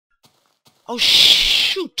Oh,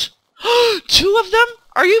 shoot! 2 of them?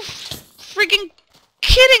 Are you freaking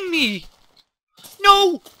kidding me?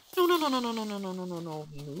 No! No, no, no, no, no, no, no, no, no, no, no,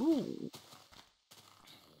 no.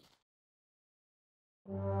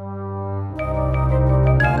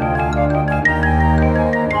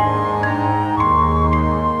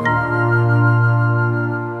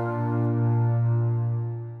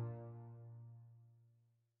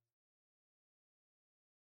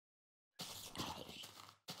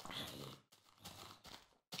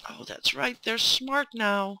 Oh, that's right. They're smart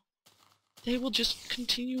now. They will just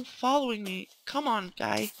continue following me. Come on,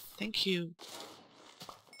 guy. Thank you.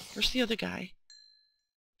 Where's the other guy?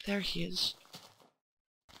 There he is.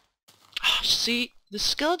 Oh, see? The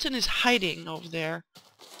skeleton is hiding over there.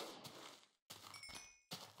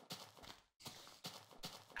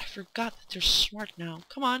 I forgot that they're smart now.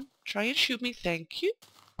 Come on. Try and shoot me. Thank you.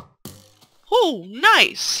 Oh,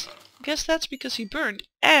 nice! Guess that's because he burned.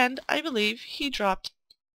 And I believe he dropped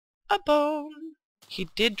a bone. He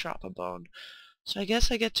did drop a bone. So I guess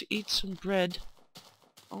I get to eat some bread.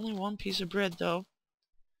 Only 1 piece of bread, though.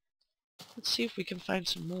 Let's see if we can find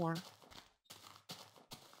some more.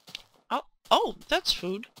 Oh, that's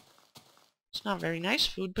food. It's not very nice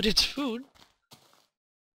food, but it's food.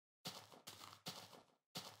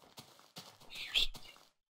 Here's something.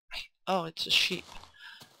 Oh, it's a sheep.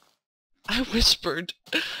 I whispered.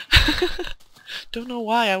 Don't know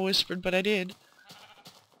why I whispered, but I did.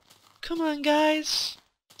 Come on, guys.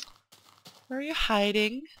 Where are you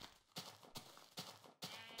hiding?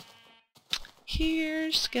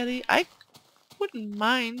 Here, Skelly. I wouldn't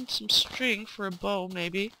mind some string for a bow,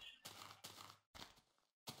 maybe.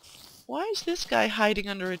 Why is this guy hiding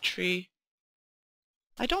under a tree?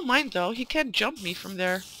 I don't mind, though. He can't jump me from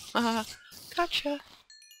there. Haha. Gotcha.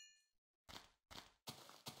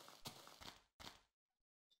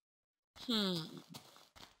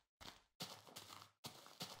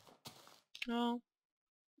 No.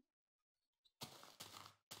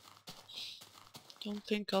 Don't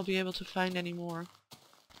think I'll be able to find any more.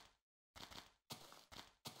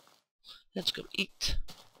 Let's go eat.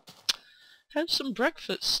 Have some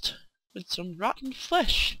breakfast with some rotten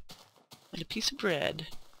flesh and a piece of bread.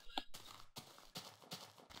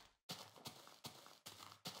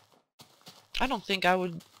 I don't think I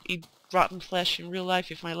would eat rotten flesh in real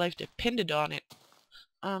life if my life depended on it.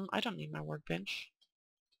 I don't need my workbench.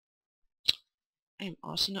 I am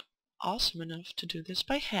awesome enough to do this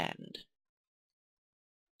by hand.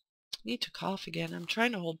 Need to cough again. I'm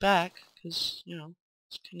trying to hold back, because, you know,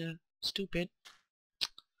 it's kinda stupid.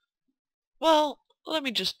 Well, let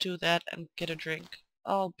me just do that and get a drink.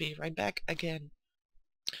 I'll be right back again.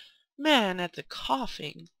 Man, at the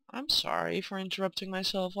coughing. I'm sorry for interrupting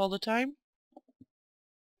myself all the time.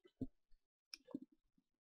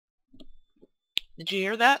 Did you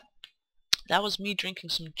hear that? That was me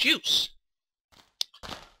drinking some juice.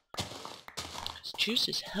 Because juice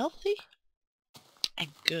is healthy and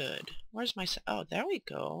good. Where's my... Oh, there we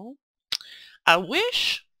go. I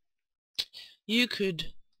wish you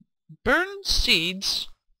could burn seeds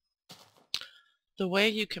the way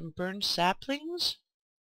you can burn saplings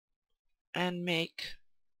and make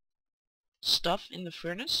stuff in the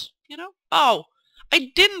furnace, you know? Oh!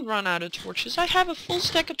 I didn't run out of torches. I have a full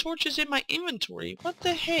stack of torches in my inventory. What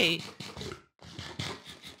the hey?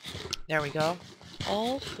 There we go.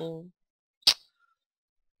 All full.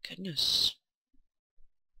 Goodness.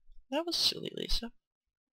 That was silly, Lisa.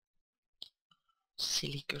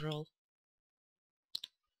 Silly girl.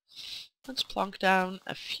 Let's plonk down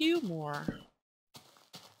a few more.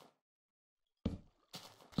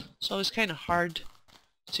 It's always kind of hard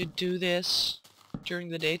to do this during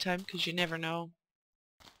the daytime because you never know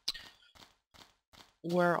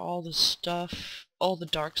where all the stuff, all the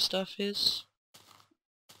dark stuff is.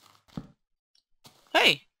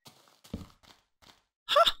 Hey!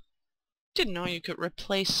 Huh! Didn't know you could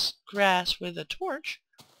replace grass with a torch.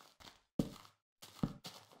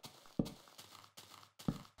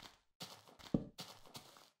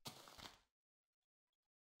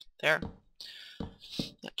 There.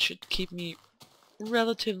 That should keep me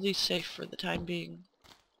relatively safe for the time being.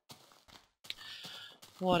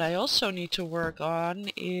 What I also need to work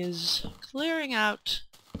on is clearing out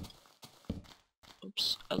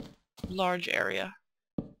a large area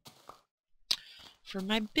for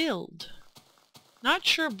my build. Not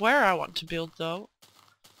sure where I want to build though.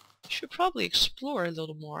 Should probably explore a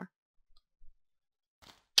little more.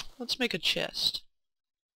 Let's make a chest.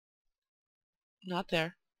 Not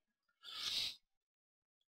there.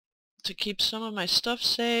 To keep some of my stuff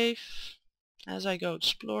safe as I go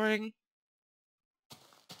exploring.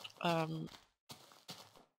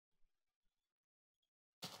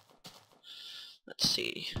 Let's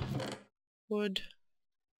see. Wood.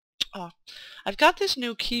 Oh, I've got this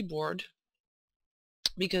new keyboard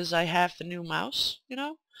because I have the new mouse, you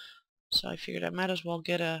know? So I figured I might as well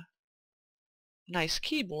get a nice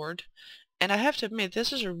keyboard. And I have to admit,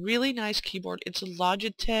 this is a really nice keyboard. It's a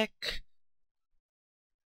Logitech.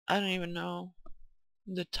 I don't even know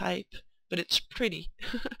the type, but it's pretty.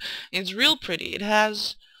 It's real pretty. It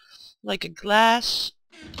has like a glass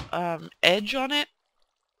edge on it.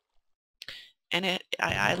 And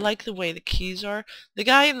I like the way the keys are. The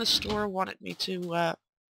guy in the store wanted me to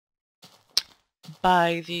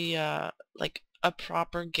buy the like a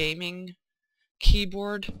proper gaming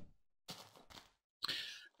keyboard.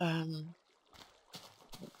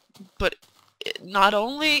 But not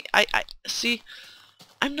only I see,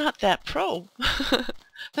 I'm not that pro.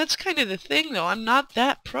 That's kind of the thing, though. I'm not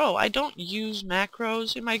that pro. I don't use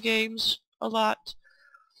macros in my games a lot.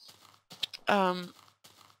 Ooh.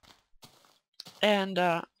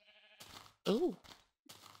 Oh,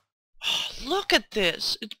 look at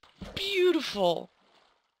this. It's beautiful.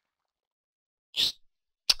 Just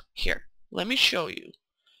here, let me show you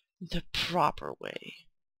the proper way.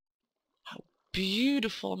 How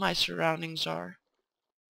beautiful my surroundings are.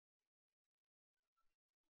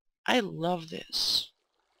 I love this.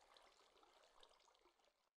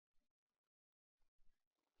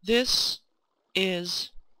 This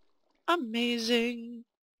is amazing.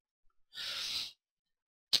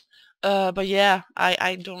 But yeah,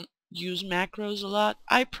 I don't use macros a lot.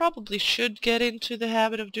 I probably should get into the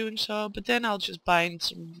habit of doing so, but then I'll just bind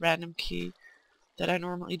some random key that I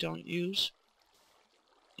normally don't use.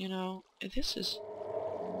 You know, this is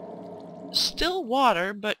still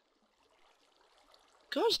water, but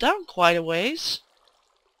goes down quite a ways.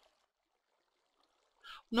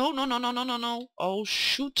 No, no, no, no, no, no, no. Oh,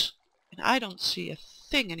 shoot. And I don't see a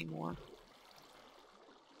thing anymore.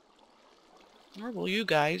 Nor will you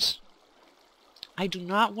guys. I do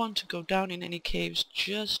not want to go down in any caves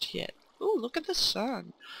just yet. Ooh, look at the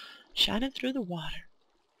sun shining through the water.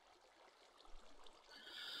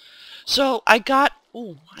 So I got...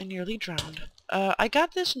 Ooh, I nearly drowned. I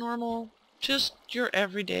got this normal, just your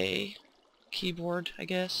everyday keyboard, I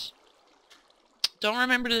guess. Don't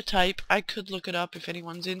remember the type. I could look it up if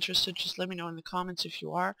anyone's interested. Just let me know in the comments if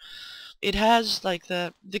you are. It has like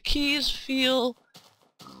the keys feel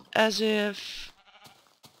as if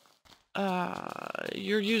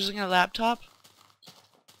you're using a laptop.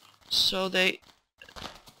 So they...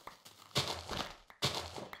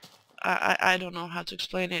 I don't know how to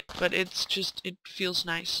explain it, but it's just, it feels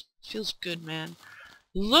nice. It feels good, man.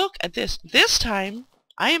 Look at this. This time,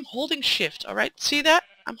 I am holding shift, alright? See that?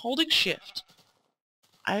 I'm holding shift.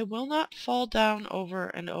 I will not fall down over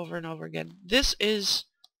and over and over again. This is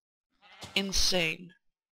insane.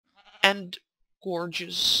 And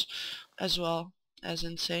gorgeous as well as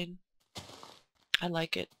insane. I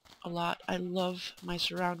like it a lot. I love my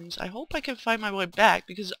surroundings. I hope I can find my way back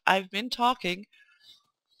because I've been talking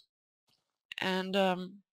and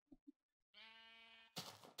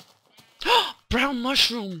brown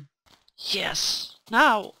mushroom! Yes!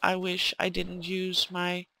 Now I wish I didn't use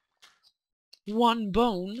my one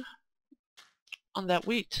bone on that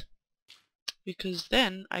wheat, because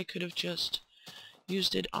then I could have just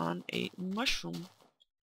used it on a mushroom.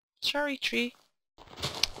 Sorry, tree.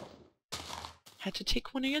 Had to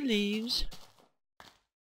take one of your leaves.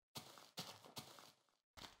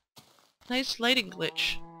 Nice lighting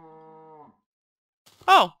glitch.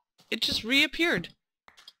 Oh! It just reappeared.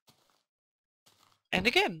 And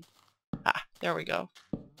again. Ah, there we go.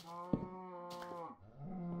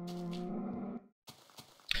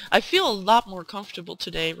 I feel a lot more comfortable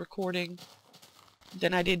today recording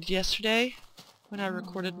than I did yesterday when I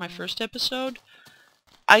recorded my first episode.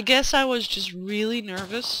 I guess I was just really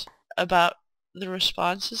nervous about the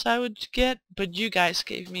responses I would get, but you guys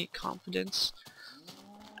gave me confidence.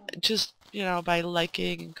 Just, you know, by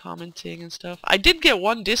liking and commenting and stuff. I did get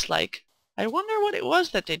one dislike. I wonder what it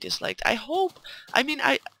was that they disliked. I hope, I mean,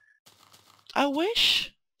 I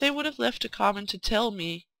wish they would have left a comment to tell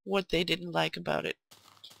me what they didn't like about it.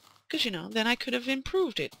 Because, you know, then I could have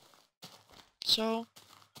improved it. So,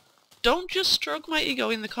 don't just stroke my ego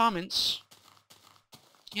in the comments.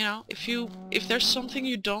 You know, if there's something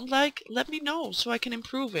you don't like, let me know so I can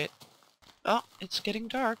improve it. Oh, it's getting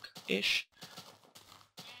dark-ish.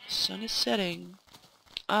 Sun is setting.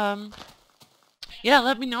 Yeah,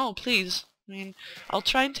 let me know, please. I mean, I'll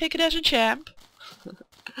try and take it as a champ.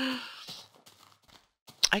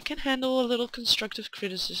 I can handle a little constructive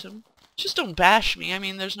criticism. Just don't bash me. I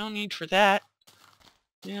mean, there's no need for that.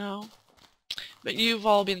 You know? But you've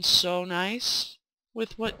all been so nice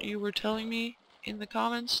with what you were telling me in the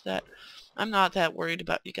comments that I'm not that worried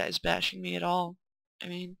about you guys bashing me at all. I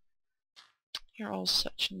mean, you're all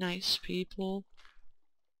such nice people,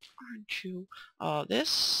 aren't you? Oh,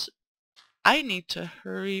 this... I need to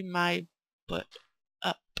hurry my butt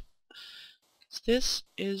up. This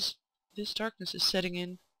darkness is setting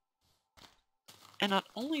in. And not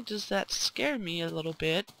only does that scare me a little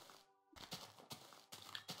bit,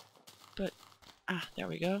 but... there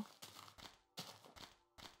we go.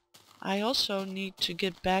 I also need to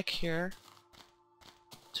get back here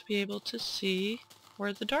to be able to see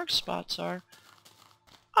where the dark spots are.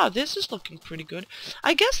 Oh, this is looking pretty good.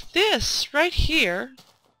 I guess this right here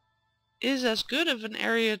is as good of an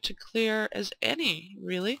area to clear as any,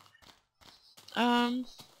 really. Alright,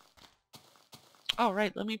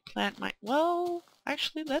 let me plant my... Well,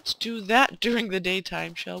 actually, let's do that during the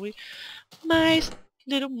daytime, shall we? My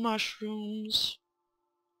little mushrooms.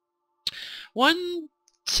 One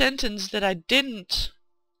sentence that I didn't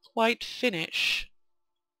quite finish,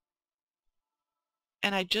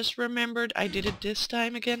 and I just remembered I did it this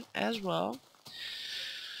time again as well.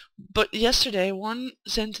 But yesterday, one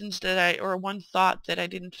sentence that or one thought that I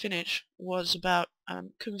didn't finish was about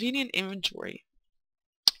convenient inventory.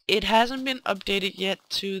 It hasn't been updated yet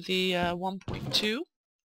to the 1.2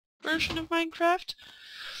 version of Minecraft.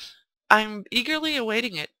 I'm eagerly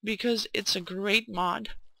awaiting it because it's a great mod.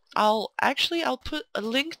 I'll put a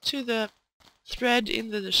link to the thread in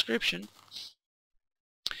the description.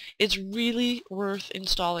 It's really worth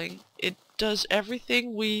installing. It does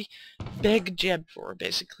everything we beg Jeb for,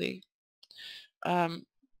 basically. It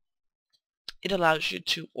allows you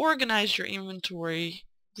to organize your inventory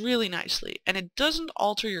really nicely, and it doesn't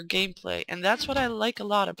alter your gameplay, and that's what I like a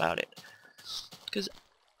lot about it. Because,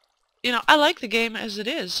 you know, I like the game as it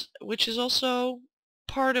is, which is also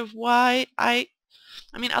part of why I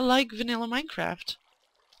like vanilla Minecraft.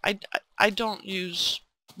 I don't use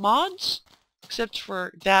mods, except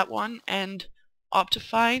for that one and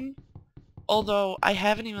Optifine, although I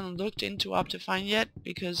haven't even looked into Optifine yet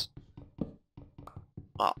because,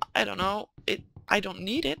 well, I don't know, I don't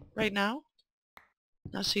need it right now.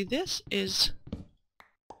 Now see, this is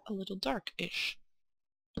a little dark-ish.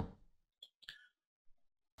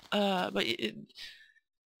 So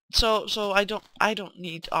I don't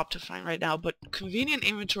need Optifine right now, but Convenient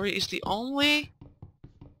Inventory is the only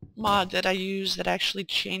mod that I use that actually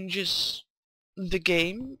changes the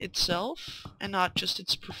game itself and not just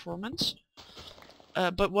its performance.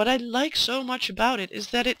 But what I like so much about it is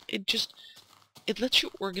that it lets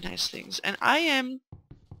you organize things, and I am,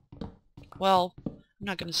 well, I'm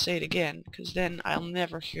not going to say it again because then I'll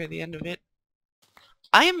never hear the end of it.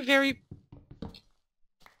 I am very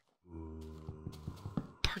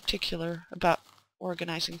particular about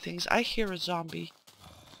organizing things. I hear a zombie.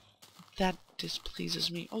 That displeases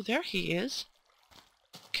me. Oh, there he is.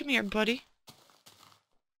 Come here, buddy.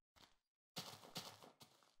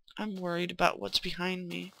 I'm worried about what's behind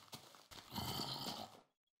me.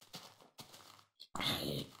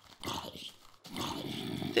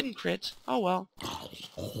 Didn't crit. Oh well.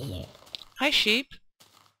 Hi, sheep.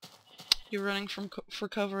 You're running for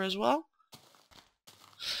cover as well?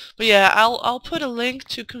 But yeah, I'll put a link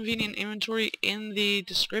to Convenient Inventory in the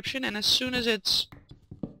description, and as soon as it's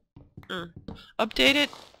updated,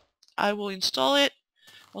 I will install it.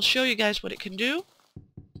 I'll show you guys what it can do,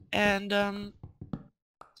 and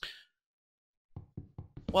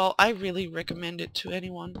well, I really recommend it to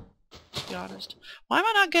anyone, to be honest. Why am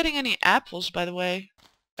I not getting any apples, by the way?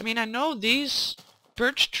 I mean, I know these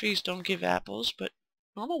birch trees don't give apples, but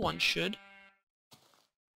normal ones should.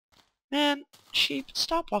 Man, sheep,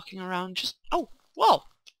 stop walking around. Just... Oh, whoa!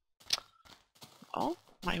 Oh,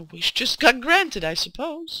 my wish just got granted, I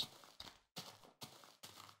suppose.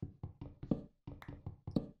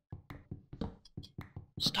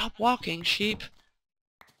 Stop walking, sheep.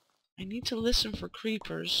 I need to listen for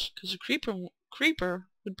creepers, because a creeper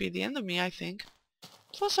would be the end of me, I think.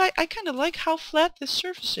 Plus, I kind of like how flat this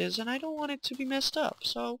surface is, and I don't want it to be messed up,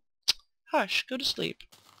 so... Hush, go to sleep.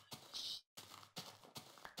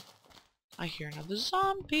 I hear another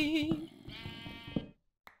zombie.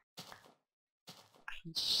 I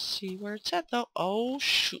don't see where it's at, though. Oh,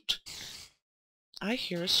 shoot. I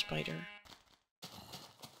hear a spider.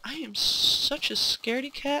 I am such a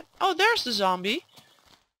scaredy cat. Oh, there's the zombie.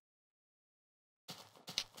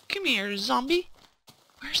 Come here, zombie.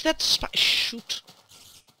 Where's that shoot.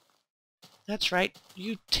 That's right.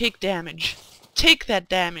 You take damage. Take that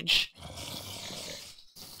damage.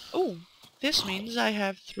 Oh, this means I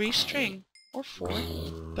have 3 string. Or 4.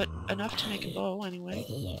 But enough to make a bow,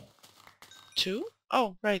 anyway. 2?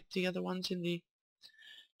 Oh, right. The other one's in the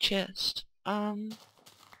chest.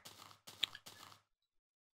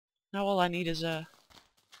 Now all I need is a...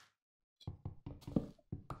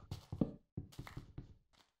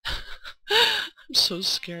 I'm so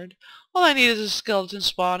scared. All I need is a skeleton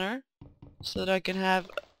spawner so that I can have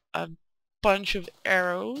a bunch of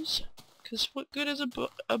arrows. Because what good is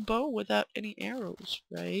a bow without any arrows,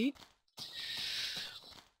 right?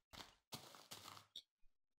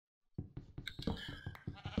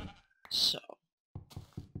 So,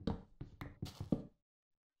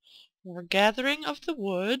 more gathering of the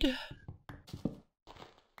wood.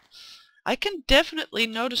 I can definitely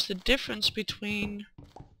notice the difference between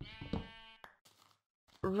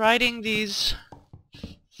writing these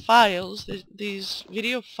files, these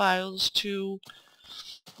video files to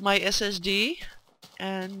my SSD,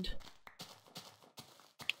 and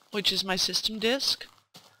which is my system disk,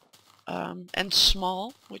 and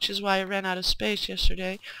small, which is why I ran out of space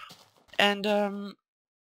yesterday, and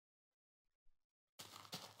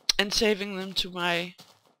saving them to my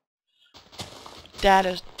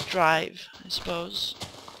data drive, I suppose,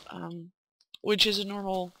 which is a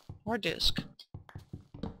normal hard disk.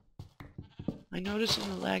 I noticed in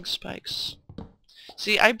the lag spikes.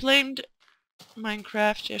 See, I blamed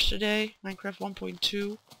Minecraft yesterday, Minecraft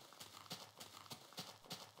 1.2,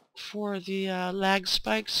 for the lag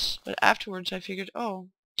spikes, but afterwards I figured, oh,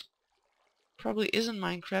 probably isn't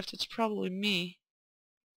Minecraft, it's probably me.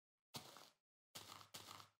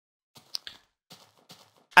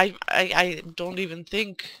 I don't even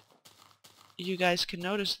think you guys can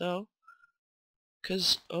notice though,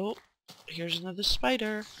 cause oh, here's another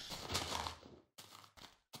spider.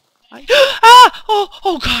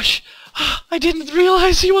 Oh gosh, I didn't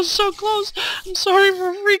realize he was so close. I'm sorry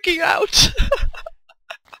for freaking out.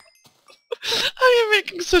 I am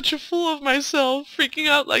making such a fool of myself, freaking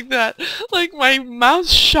out like that. Like my mouth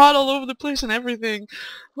shot all over the place and everything.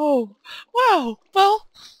 Oh, wow. Well,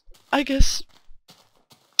 I guess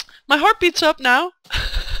my heart beats up now.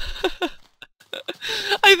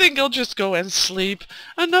 I think I'll just go and sleep.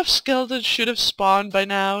 Enough skeletons should have spawned by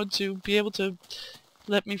now to be able to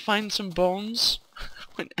let me find some bones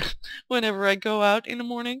whenever I go out in the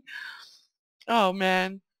morning. Oh,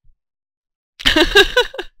 man.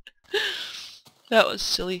 That was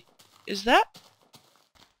silly. Is that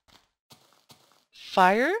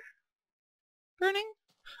fire burning?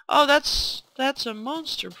 Oh, that's a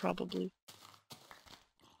monster probably.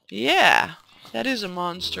 Yeah, that is a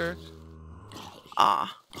monster.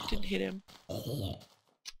 Ah, didn't hit him.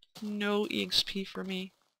 No EXP for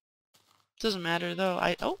me. Doesn't matter though.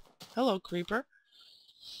 Oh, hello creeper.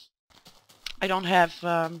 I don't have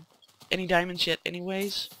any diamonds yet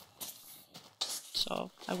anyways,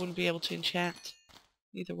 so I wouldn't be able to enchant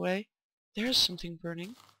either way. There's something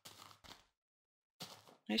burning.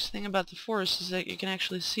 Nice thing about the forest is that you can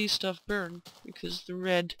actually see stuff burn because the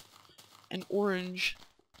red and orange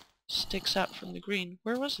sticks out from the green.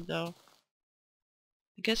 Where was it though?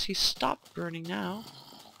 I guess he stopped burning now.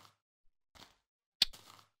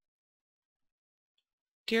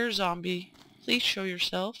 Dear zombie, please show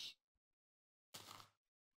yourself.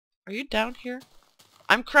 Are you down here?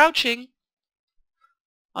 I'm crouching!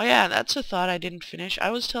 Oh yeah, that's a thought I didn't finish. I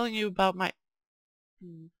was telling you about my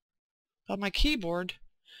keyboard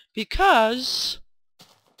because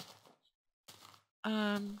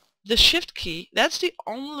the shift key, that's the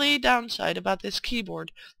only downside about this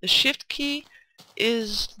keyboard. The shift key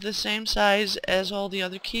is the same size as all the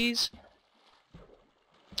other keys,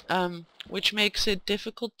 which makes it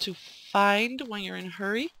difficult to find when you're in a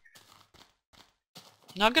hurry.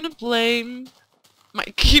 I'm not gonna blame my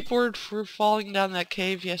keyboard for falling down that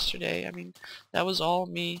cave yesterday. I mean, that was all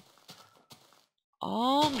me.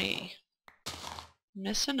 All me.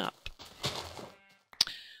 Messing up.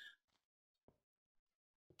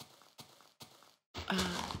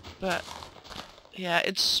 But, yeah,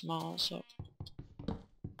 it's small, so...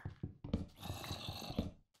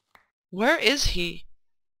 Where is he?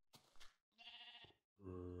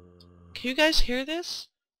 Can you guys hear this?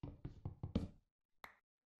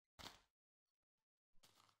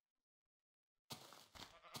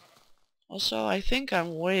 Also, I think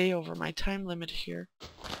I'm way over my time limit here.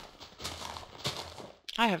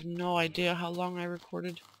 I have no idea how long I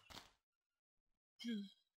recorded.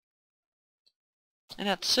 And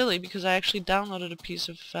that's silly because I actually downloaded a piece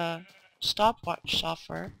of stopwatch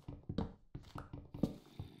software.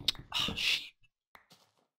 Oh, sheep.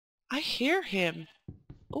 I hear him.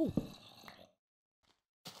 Oh.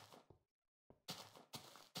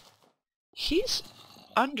 He's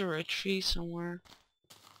under a tree somewhere.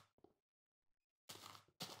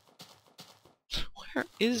 Where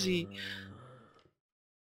is he?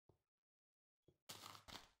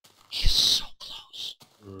 He's so close.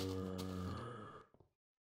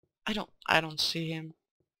 I don't see him.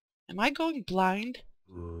 Am I going blind?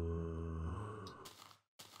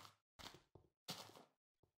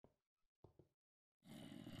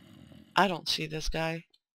 I don't see this guy.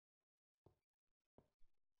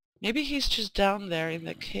 Maybe he's just down there in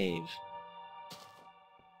the cave.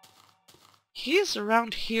 He is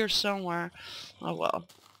around here somewhere. Oh well.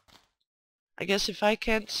 I guess if I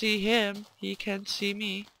can't see him, he can't see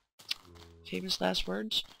me. Famous last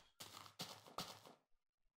words.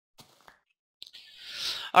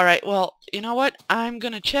 Alright, well, you know what? I'm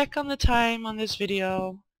gonna check on the time on this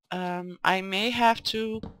video. I may have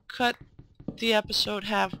to cut the episode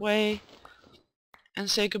halfway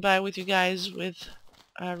and say goodbye with you guys with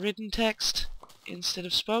written text instead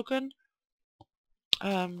of spoken.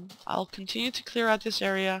 I'll continue to clear out this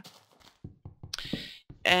area,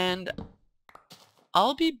 and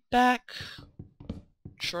I'll be back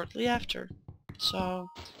shortly after. So,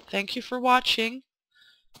 thank you for watching.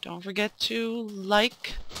 Don't forget to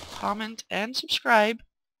like, comment, and subscribe.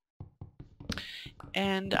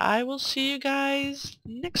 And I will see you guys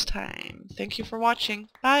next time. Thank you for watching.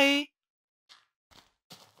 Bye!